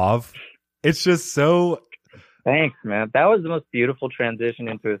suave. It's just so... Thanks, man. That was the most beautiful transition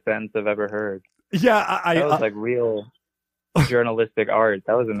into a sentence I've ever heard. Yeah, that was like real journalistic art.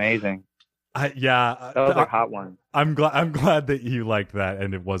 That was amazing. That was a hot one. I'm glad that you liked that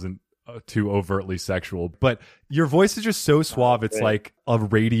and it wasn't too overtly sexual. But your voice is just so suave. It's like a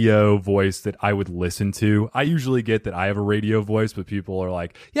radio voice that I would listen to. I usually get that I have a radio voice, but people are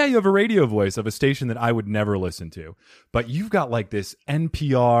like, yeah, you have a radio voice of a station that I would never listen to. But you've got like this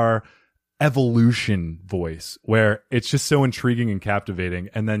NPR evolution voice where it's just so intriguing and captivating,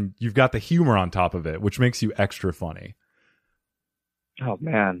 and then you've got the humor on top of it, which makes you extra funny. Oh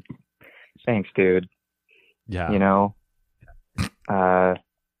man, thanks, dude. Yeah, I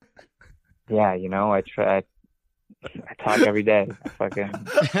try. I talk every day. I try.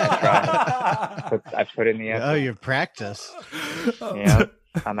 I put in the effort. Oh, you practice. Yeah,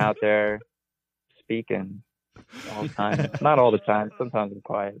 I'm out there speaking all the time. Not all the time. Sometimes I'm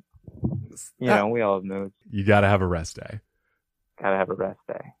quiet. We all have moods. You got to have a rest day. Gotta have a rest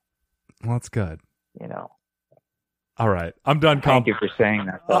day. Well, that's good. All right. I'm done. Thank you for saying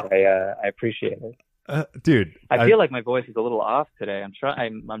that. I appreciate it. Dude. I feel like my voice is a little off today. I'm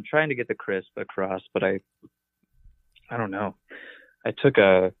trying to get the crisp across, but I don't know. I took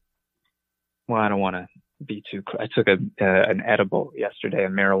I don't want to be too, I took an edible yesterday, a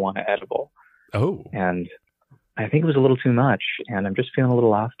marijuana edible. Oh. And I think it was a little too much, and I'm just feeling a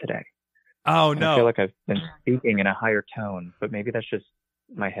little off today. Oh, no. I feel like I've been speaking in a higher tone, but maybe that's just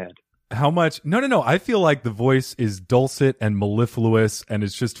my head. How much? No. I feel like the voice is dulcet and mellifluous, and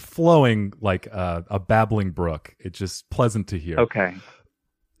it's just flowing like a babbling brook. It's just pleasant to hear. Okay.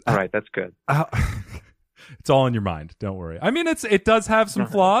 All right. That's good. It's all in your mind. Don't worry. I mean, it does have some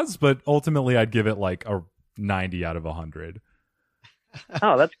flaws, but ultimately I'd give it like a 90 out of 100.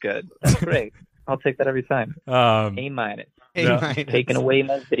 Oh, that's good. That's great. I'll take that every time. A-. A-. Taking away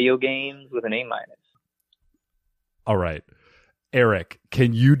my video games with an A-. All right. Eric,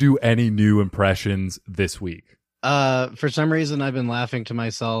 can you do any new impressions this week? For some reason, I've been laughing to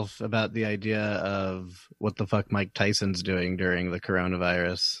myself about the idea of what the fuck Mike Tyson's doing during the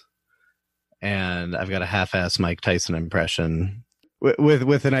coronavirus. And I've got a half-ass Mike Tyson impression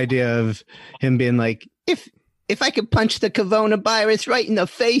with an idea of him being like, if I could punch the coronavirus right in the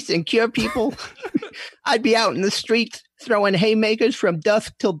face and cure people, I'd be out in the streets throwing haymakers from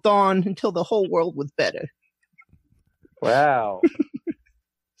dusk till dawn until the whole world was better. Wow.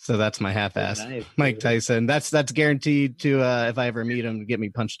 So that's my half-ass nice, Mike Tyson. That's guaranteed to if I ever meet him, get me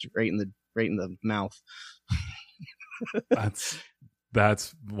punched right in the mouth.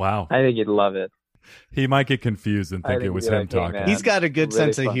 That's wow. I think you'd love it. He might get confused and think it was him talking. Man. He's got a good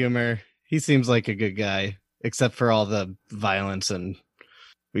really sense of humor. He seems like a good guy, except for all the violence, and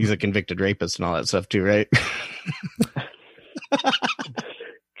he's a convicted rapist and all that stuff too, right?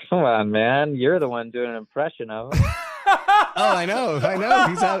 Come on, man. You're the one doing an impression of him. Oh, I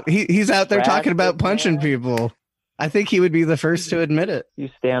know. He's out there talking about punching people. I think he would be the first to admit it. You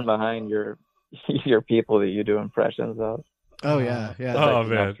stand behind your people that you do impressions of. Oh yeah. Oh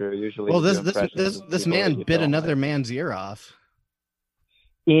man. Usually, well, this man bit another man's ear off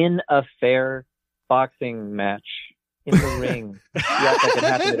in a fair boxing match in the ring. Yeah, that could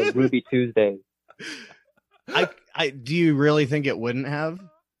happen at a Ruby Tuesday. I do you really think it wouldn't have?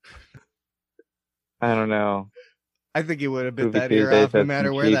 I don't know. I think he would have bit Ruby that ear Tuesdays off no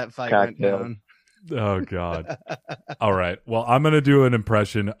matter where that fight went down. Oh God. All right. Well, I'm going to do an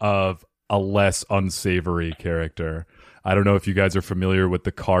impression of a less unsavory character. I don't know if you guys are familiar with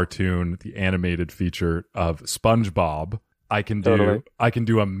the cartoon, the animated feature of SpongeBob. I can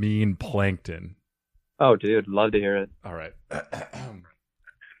do a mean Plankton. Oh, dude, love to hear it. All right.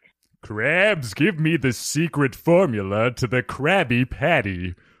 Crabs, give me the secret formula to the Krabby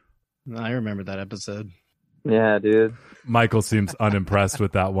Patty. I remember that episode. Yeah, dude. Michael seems unimpressed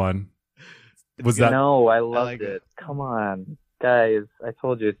with that one. No, I loved it. Come on, guys. I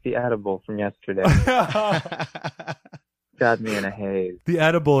told you, it's the edible from yesterday. Got me in a haze. The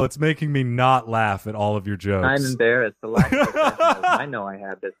edible, it's making me not laugh at all of your jokes. I'm embarrassed. The lack of professionalism. I know I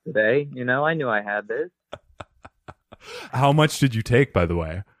had this today. I knew I had this. How much did you take, by the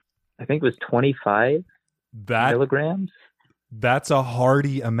way? I think it was 25 milligrams. That's a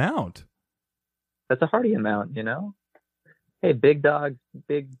hearty amount. That's a hearty amount, Hey, big dogs,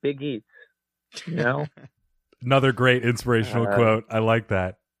 big eats, Another great inspirational quote. I like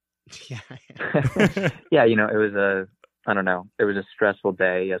that. Yeah. Yeah, it was it was a stressful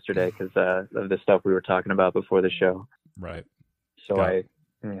day yesterday because of the stuff we were talking about before the show. Right. So I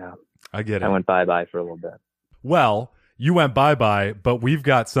get it. I went bye-bye for a little bit. Well, you went bye-bye, but we've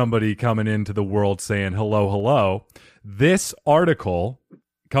got somebody coming into the world saying hello, hello. This article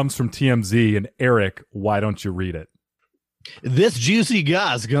comes from TMZ, and Eric, why don't you read it? This juicy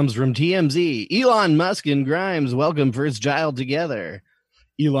goss comes from TMZ. Elon Musk and Grimes welcome first child together.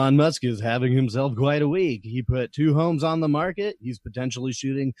 Elon Musk is having himself quite a week. He put 2 homes on the market. He's potentially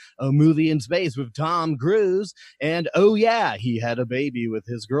shooting a movie in space with Tom Cruise. And oh yeah, he had a baby with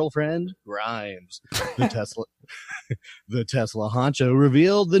his girlfriend, Grimes. The Tesla honcho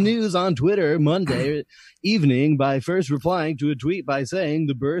revealed the news on Twitter Monday evening by first replying to a tweet by saying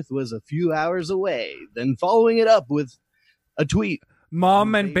the birth was a few hours away, then following it up with a tweet.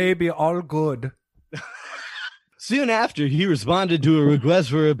 Mom and baby all good. Soon after, he responded to a request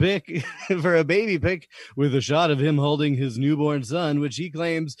for a baby pic with a shot of him holding his newborn son, which he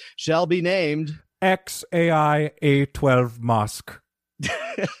claims shall be named XAI A12 Musk.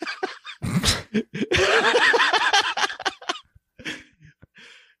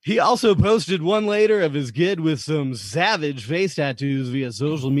 He also posted one later of his kid with some savage face tattoos via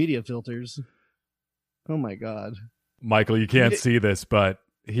social media filters. Oh my God. Michael, you can't see this, but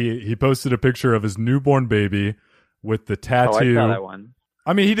he posted a picture of his newborn baby with the tattoo. Oh, I saw that one.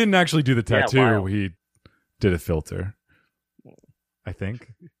 I mean, he didn't actually do the tattoo. Yeah, he did a filter, I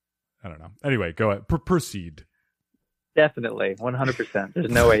think. I don't know. Anyway, go ahead. Proceed. Definitely, 100%.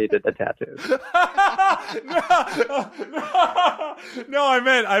 There's no way he did the tattoo. No, I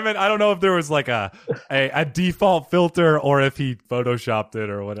meant. I don't know if there was like a default filter or if he photoshopped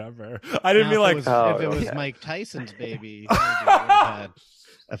it or whatever. I didn't mean like if it was Mike Tyson's baby, maybe he would have had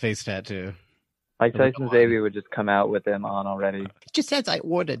a face tattoo. Mike Tyson's baby would just come out with him on already. Just says I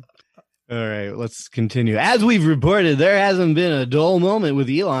ordered. All right, let's continue. As we've reported, there hasn't been a dull moment with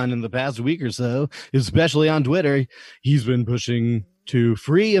Elon in the past week or so, especially on Twitter. He's been pushing to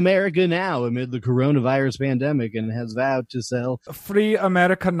free America now amid the coronavirus pandemic and has vowed to sell free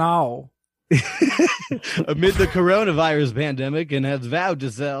America now amid the coronavirus pandemic and has vowed to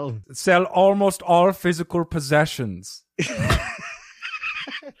sell almost all physical possessions.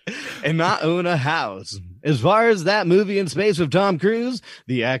 And not own a house. As far as that movie in space with Tom Cruise,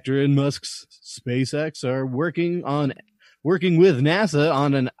 the actor and Musk's SpaceX are working with NASA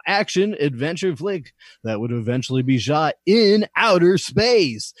on an action adventure flick that would eventually be shot in outer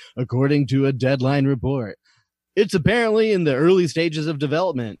space, according to a Deadline report. It's apparently in the early stages of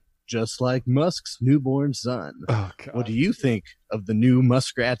development, just like Musk's newborn son. Oh, God. What do you think of the new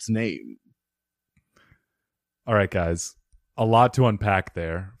Muskrat's name? All right, guys. A lot to unpack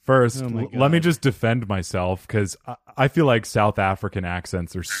there. First, let me just defend myself because I feel like South African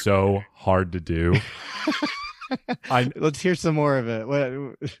accents are so hard to do. Let's hear some more of it. What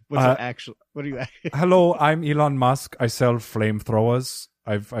do you? Hello, I'm Elon Musk. I sell flamethrowers.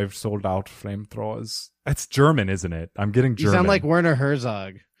 I've sold out flamethrowers. It's German, isn't it? I'm getting German. You sound like Werner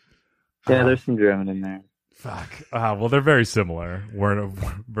Herzog. Yeah, there's some German in there. Fuck. Well, they're very similar,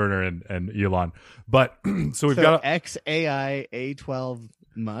 Werner and Elon. But so we've got XAI A12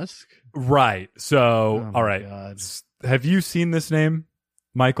 Musk. Right. So, Oh all right. God. Have you seen this name,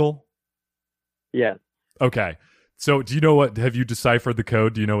 Michael? Yes. Okay. So, do you know what? Have you deciphered the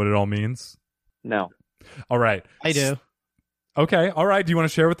code? Do you know what it all means? No. All right. I do. Okay. All right. Do you want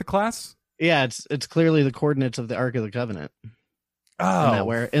to share with the class? Yeah, it's clearly the coordinates of the Ark of the Covenant.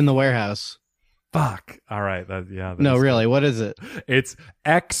 Oh, in the warehouse. fuck. All right. No, really. What is it? It's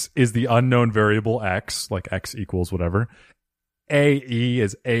X is the unknown variable X, like X equals whatever. AE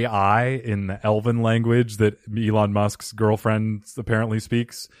is AI in the Elven language that Elon Musk's girlfriend apparently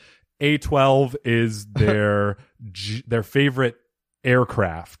speaks. A12 is their their favorite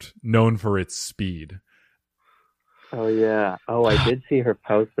aircraft, known for its speed. Oh, yeah. Oh, I did see her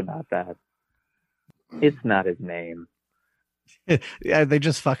post about that. It's not his name. Yeah, they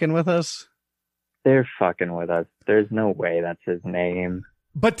just fucking with us? They're fucking with us. There's no way that's his name.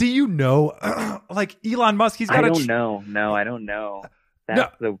 But do you know, like Elon Musk, he's got I don't know. No, I don't know.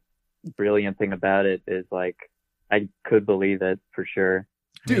 That's the brilliant thing about it is like, I could believe it for sure.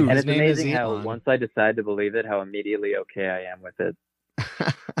 Dude, and it's amazing how once I decide to believe it, how immediately okay I am with it.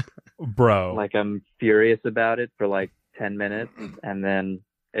 Bro. Like I'm furious about it for like 10 minutes. And then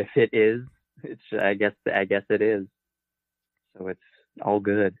if it is, I guess it is. So it's all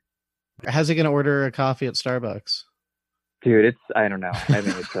good. How's he going to order a coffee at Starbucks? Dude, I don't know. I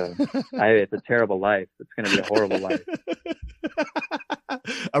think it's a terrible life. It's going to be a horrible life.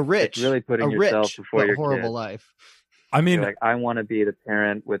 It's really putting a yourself rich before but your horrible kid. life. I mean, You're like, I want to be the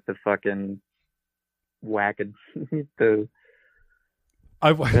parent with the fucking whacking the.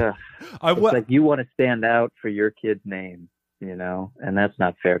 I It's like you want to stand out for your kid's name, you know, and that's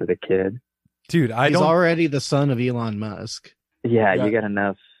not fair to the kid. dude, He's already the son of Elon Musk. Yeah, Yeah. you got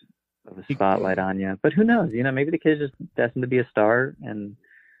enough of a spotlight on you. But who knows? You know, maybe the kid's just destined to be a star and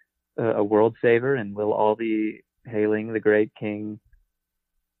a world saver, and we'll all be hailing the great King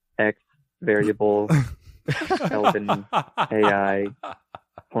X variable Elvin AI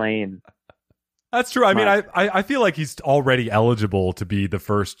plane. That's true. I mean, Musk. I feel like he's already eligible to be the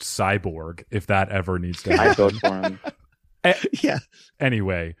first cyborg if that ever needs to I happen. vote for him. Yeah.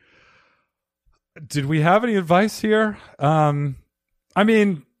 Anyway, did we have any advice here? I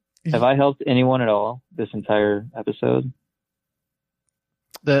mean, Have I helped anyone at all this entire episode?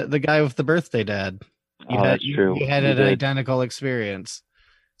 The guy with the birthday dad. That's true. You had You an did. identical experience.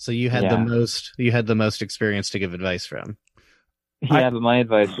 So you had the most experience to give advice from. Yeah, but my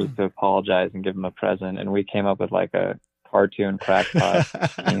advice was to apologize and give him a present, and we came up with like a cartoon crackpot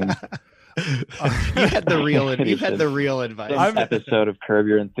theme. You had the real advice. Some episode of Curb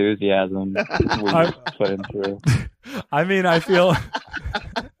Your Enthusiasm we put him through. I mean, I feel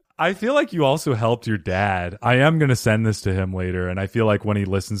like you also helped your dad. I am going to send this to him later, and I feel like when he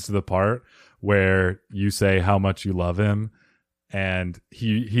listens to the part where you say how much you love him, and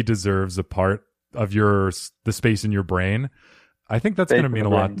he deserves a part of the space in your brain. I think that's going to mean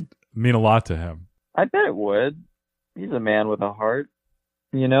a lot to him. I bet it would. He's a man with a heart.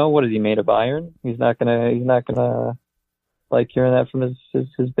 You know, what is he made of iron? He's not gonna like hearing that from his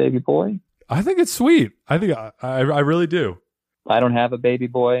baby boy. I think it's sweet. I think I really do. I don't have a baby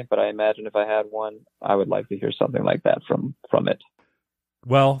boy, but I imagine if I had one, I would like to hear something like that from it.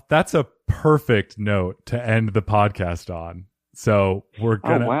 Well, that's a perfect note to end the podcast on. So we're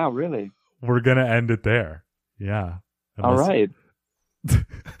gonna. Oh wow, really? We're gonna end it there. Yeah. All right.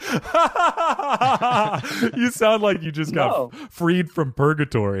 You sound like you just got freed from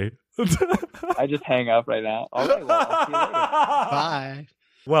purgatory. I just hang up right now. All right, well, I'll see you later. Bye.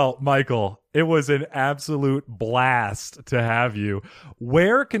 Well, Michael, it was an absolute blast to have you.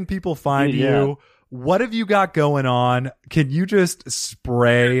 Where can people find you? What have you got going on? Can you just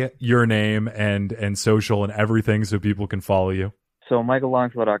spray your name and social and everything so people can follow you? So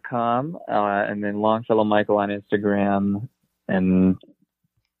michaellongfellow.com, and then Longfellow Michael on Instagram, and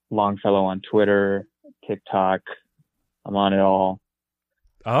Longfellow on Twitter, TikTok. I'm on it all.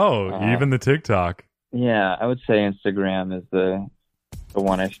 Oh, even the TikTok. Yeah, I would say Instagram is the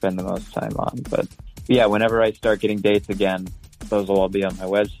one I spend the most time on. But yeah, whenever I start getting dates again, those will all be on my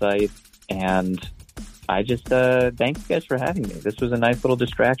website. And I just thank you guys for having me. This was a nice little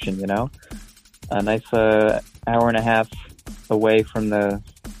distraction, you know? A nice hour and a half away from the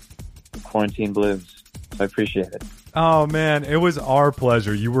quarantine blues. So I appreciate it. Oh, man, it was our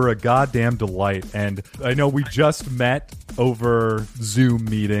pleasure. You were a goddamn delight. And I know we just met over Zoom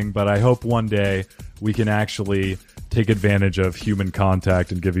meeting, but I hope one day we can actually take advantage of human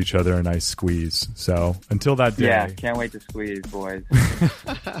contact and give each other a nice squeeze. So until that day. Yeah, can't wait to squeeze, boys.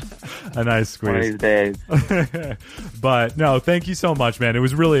 A nice squeeze. One of these days. But no, thank you so much, man. It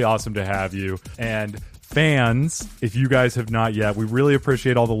was really awesome to have you. And fans, if you guys have not yet, we really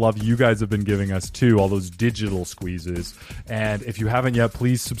appreciate all the love you guys have been giving us too, all those digital squeezes. And if you haven't yet,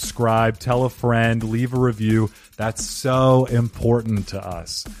 please subscribe, tell a friend, leave a review. That's so important to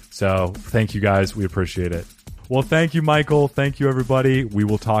us. So thank you guys. We appreciate it. Well, thank you, Michael. Thank you, everybody. We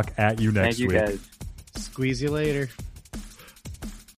will talk at you next week. Thank you, guys. Squeeze you later.